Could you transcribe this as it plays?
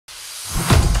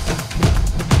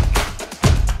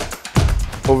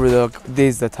Over the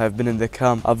days that I've been in the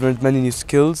camp, I've learned many new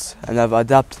skills and I've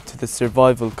adapted to the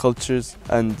survival cultures,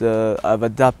 and I've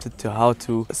adapted to how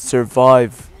to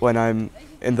survive when I'm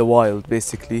in the wild,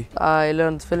 basically. I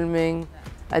learned filming,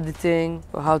 editing,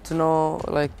 how to know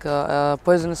like a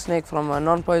poisonous snake from a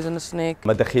non-poisonous snake.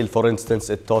 Madakhil, for instance,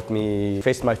 it taught me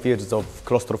face my fears of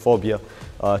claustrophobia.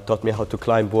 It taught me how to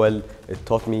climb well. It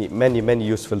taught me many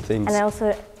useful things. And I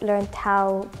also learned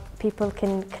how people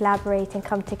can collaborate and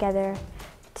come together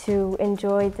to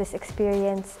enjoy this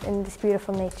experience in this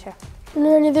beautiful nature.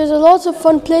 There's a lot of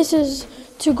fun places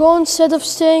to go instead of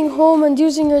staying home and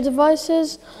using your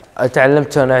devices.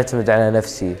 تعلمت أن أعتمد على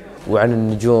نفسي وعن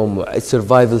النجوم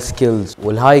survival skills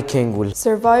والhiking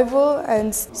survival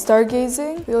and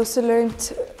stargazing. We also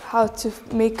learned how to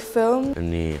make film.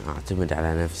 إني أعتمد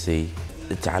على نفسي.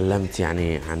 تعلمت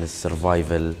يعني عن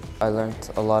survival. I learned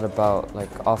a lot about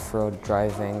like off-road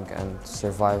driving and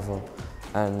survival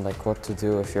and like what to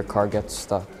do if your car gets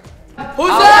stuck.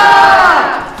 Husaak!